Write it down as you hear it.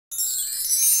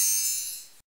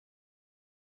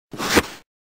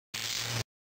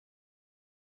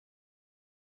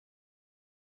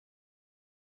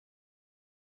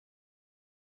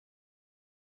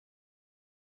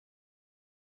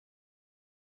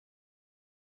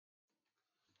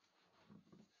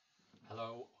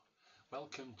Hello,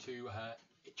 welcome to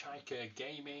Hitchhiker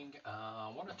Gaming.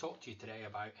 I want to talk to you today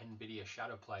about Nvidia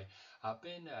Shadowplay. I've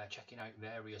been checking out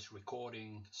various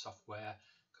recording software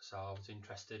because I was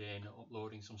interested in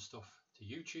uploading some stuff to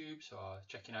YouTube, so I was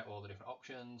checking out all the different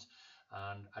options,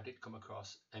 and I did come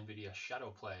across Nvidia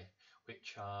Shadowplay,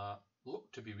 which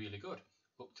looked to be really good.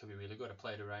 I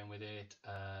played around with it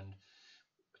and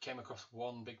came across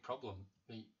one big problem.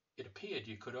 It appeared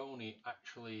you could only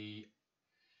actually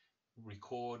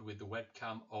record with the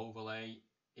webcam overlay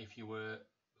if you were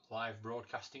live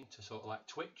broadcasting to sort of like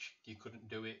Twitch. You couldn't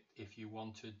do it if you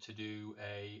wanted to do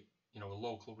a a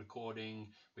local recording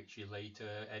which you later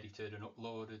edited and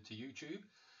uploaded to YouTube,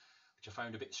 which I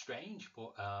found a bit strange,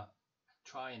 but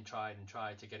tried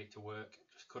to get it to work,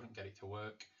 just couldn't get it to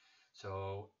work.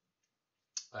 So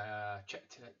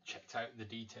checked out the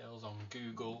details on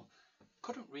Google,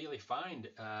 couldn't really find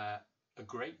a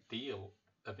great deal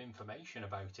of information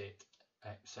about it,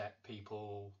 except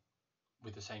people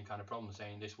with the same kind of problem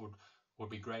saying this would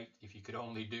be great if you could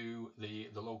only do the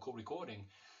local recording.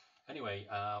 Anyway,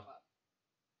 I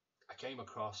came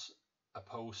across a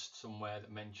post somewhere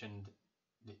that mentioned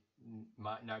it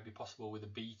might now be possible with the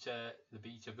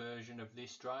beta version of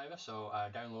this driver, so I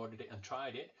downloaded it and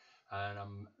tried it, and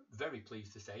I'm very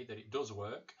pleased to say that it does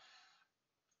work.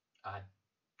 I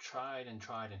tried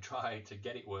to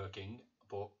get it working,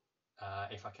 but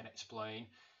if I can explain,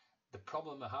 the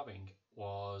problem I'm having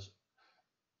was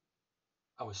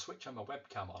I was switching my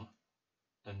webcam on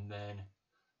and then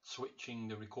switching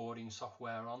the recording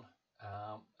software on,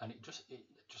 and it just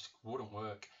wouldn't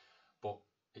work. But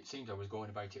it seems I was going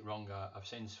about it wrong. I've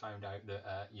since found out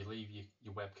that you leave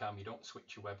your webcam, you don't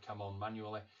switch your webcam on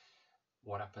manually.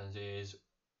 What happens is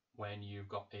when you've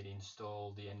got it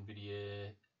installed, the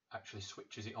Nvidia actually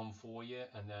switches it on for you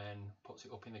and then puts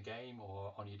it up in the game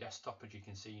or on your desktop, as you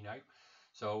can see now.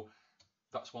 So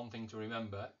that's one thing to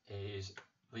remember, is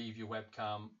leave your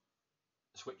webcam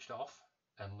switched off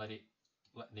and let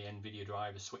the Nvidia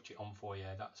driver switch it on for you.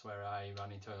 That's where I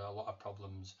ran into a lot of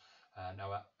problems. Now,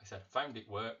 like I said, found it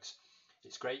works.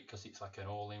 It's great because it's like an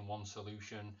all-in-one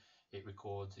solution. It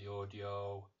records the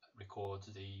audio, records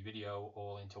the video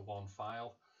all into one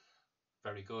file.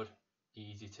 Very good,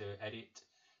 easy to edit.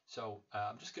 So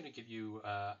I'm just going to give you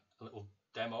a little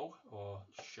demo or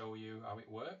show you how it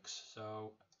works.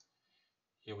 So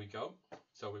here we go.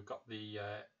 So we've got the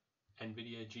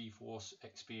Nvidia GeForce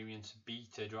Experience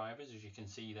beta drivers, as you can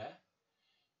see there.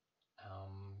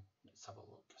 Let's have a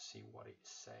look, see what it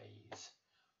says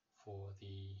for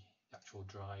the actual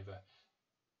driver.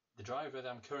 The driver that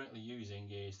I'm currently using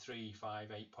is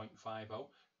 358.50.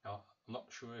 Now, I'm not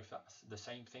sure if that's the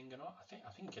same thing or not.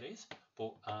 I think it is,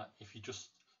 but if you just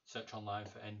search online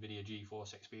for Nvidia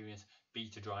GeForce Experience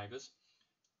beta drivers,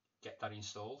 get that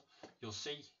installed, you'll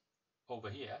see over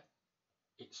here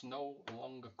it's no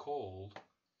longer called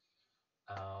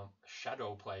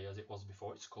Shadowplay as it was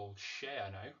before. It's called Share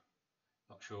now.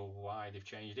 Not sure why they've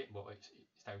changed it, but it's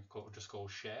now just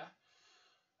called Share.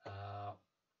 I'll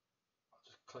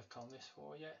just click on this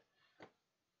for you.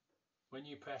 When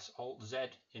you press Alt-Z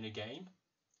in a game,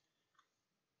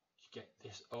 you get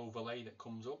this overlay that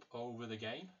comes up over the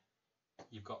game.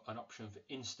 You've got an option for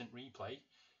instant replay.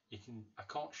 I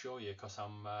can't show you because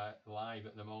I'm live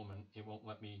at the moment. It won't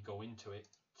let me go into it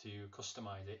to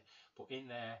customize it, but in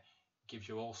there it gives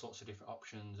you all sorts of different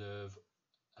options of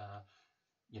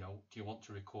do you want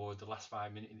to record the last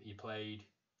 5 minutes that you played,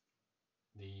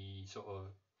 the sort of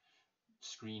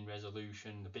screen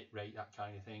resolution, the bit rate, that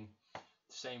kind of thing.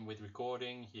 Same with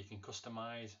recording, you can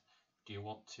customize. Do you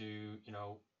want to,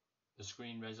 the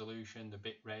screen resolution, the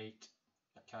bit rate,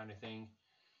 that kind of thing.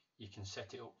 You can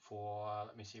set it up for,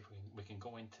 let me see if we can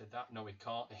go into that. No, we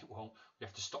can't, it won't. We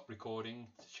have to stop recording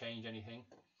to change anything.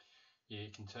 You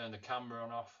can turn the camera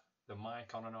on off, the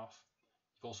mic on and off.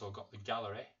 You've also got the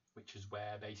gallery, which is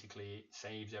where basically it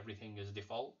saves everything as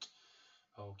default.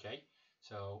 Okay,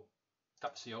 so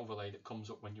that's the overlay that comes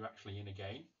up when you're actually in a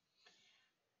game.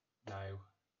 Now,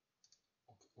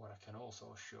 what I can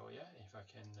also show you, if I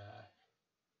can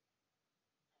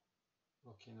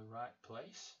look in the right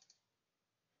place.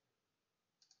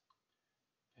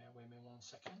 Bear with me 1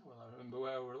 second while I remember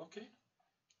where we're looking.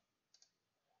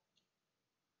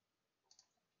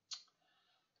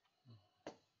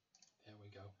 There we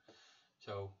go.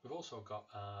 So we've also got,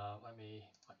 let me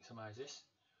maximize this.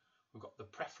 We've got the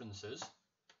preferences.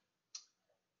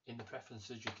 In the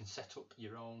preferences, you can set up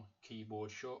your own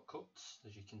keyboard shortcuts,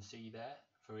 as you can see there.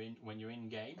 When you're in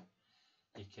game,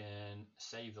 you can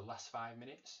save the last 5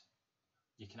 minutes.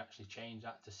 You can actually change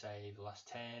that to say the last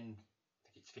 10,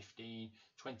 I think it's 15,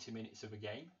 20 minutes of a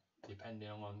game, depending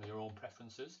on your own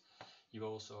preferences. You've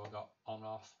also got on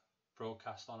off,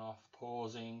 broadcast on off,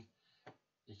 pausing.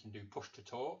 You can do push to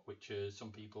talk, which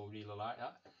some people really like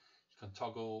that. You can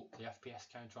toggle the FPS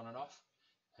counter on and off,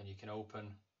 and you can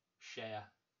open share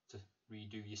to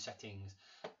redo your settings.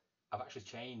 I've actually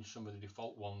changed some of the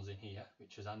default ones in here,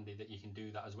 which is handy that you can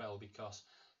do that as well, because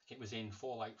it was in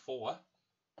 4 I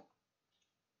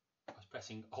was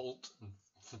pressing Alt and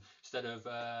instead of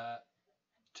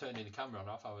turning the camera on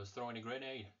off, I was throwing a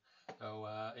grenade. So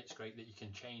it's great that you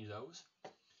can change those.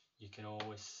 You can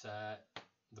always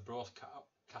the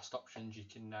broadcast options, you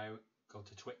can now go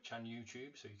to Twitch and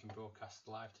YouTube, so you can broadcast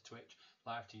live to Twitch,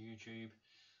 live to YouTube.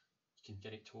 You can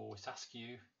get it to always ask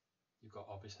you. You've got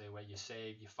obviously where you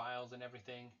save your files and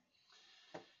everything.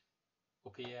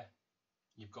 Up here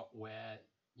you've got where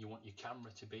you want your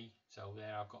camera to be. So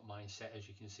there I've got mine set, as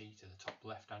you can see, to the top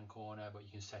left hand corner, but you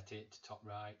can set it to top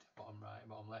right, bottom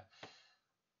left.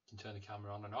 You can turn the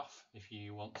camera on and off if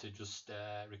you want to just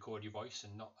record your voice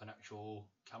and not an actual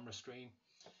camera stream.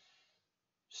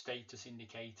 Status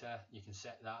indicator, you can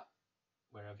set that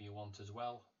wherever you want as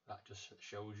well. That just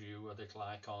shows you a little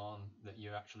icon that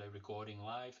you're actually recording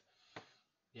live.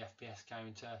 The FPS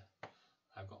counter,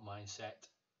 I've got mine set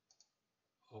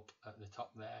up at the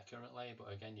top there currently,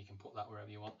 but again you can put that wherever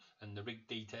you want. And the rig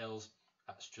details,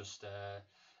 that's just a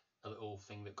little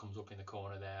thing that comes up in the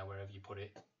corner there wherever you put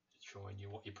it, showing you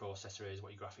what your processor is,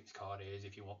 what your graphics card is,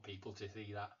 if you want people to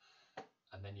see that.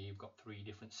 And then you've got 3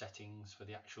 different settings for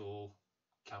the actual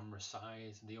camera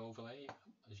size and the overlay.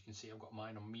 As you can see, I've got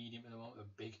mine on medium at the moment.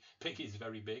 Big is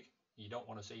very big. You don't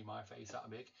want to see my face that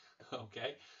big.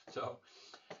 Okay, so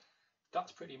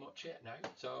that's pretty much it now.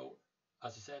 So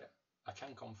as I said, I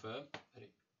can confirm that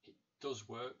it does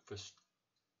work for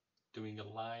doing a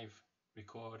live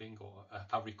recording, or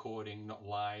a recording, not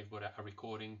live, but a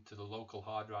recording to the local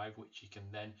hard drive, which you can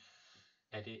then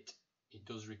edit. It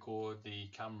does record the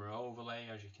camera overlay,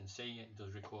 as you can see. It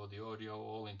does record the audio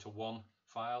all into one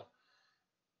file.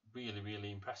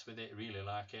 Really impressed with it, really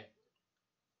like it.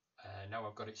 Now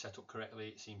I've got it set up correctly,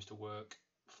 it seems to work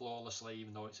flawlessly,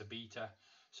 even though it's a beta.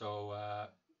 So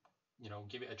you know,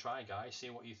 give it a try, guys, see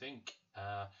what you think.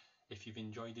 If you've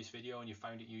enjoyed this video and you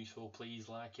found it useful, please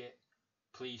like it.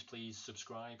 Please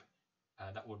subscribe.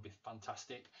 That would be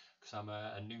fantastic, because I'm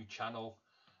a new channel,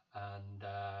 and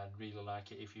I'd really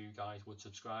like it if you guys would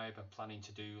subscribe. I'm planning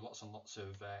to do lots and lots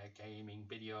of gaming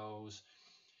videos,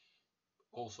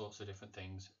 all sorts of different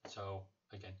things. So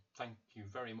again, thank you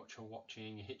very much for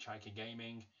watching Hitchhiker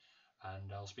Gaming,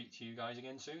 and I'll speak to you guys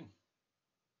again soon.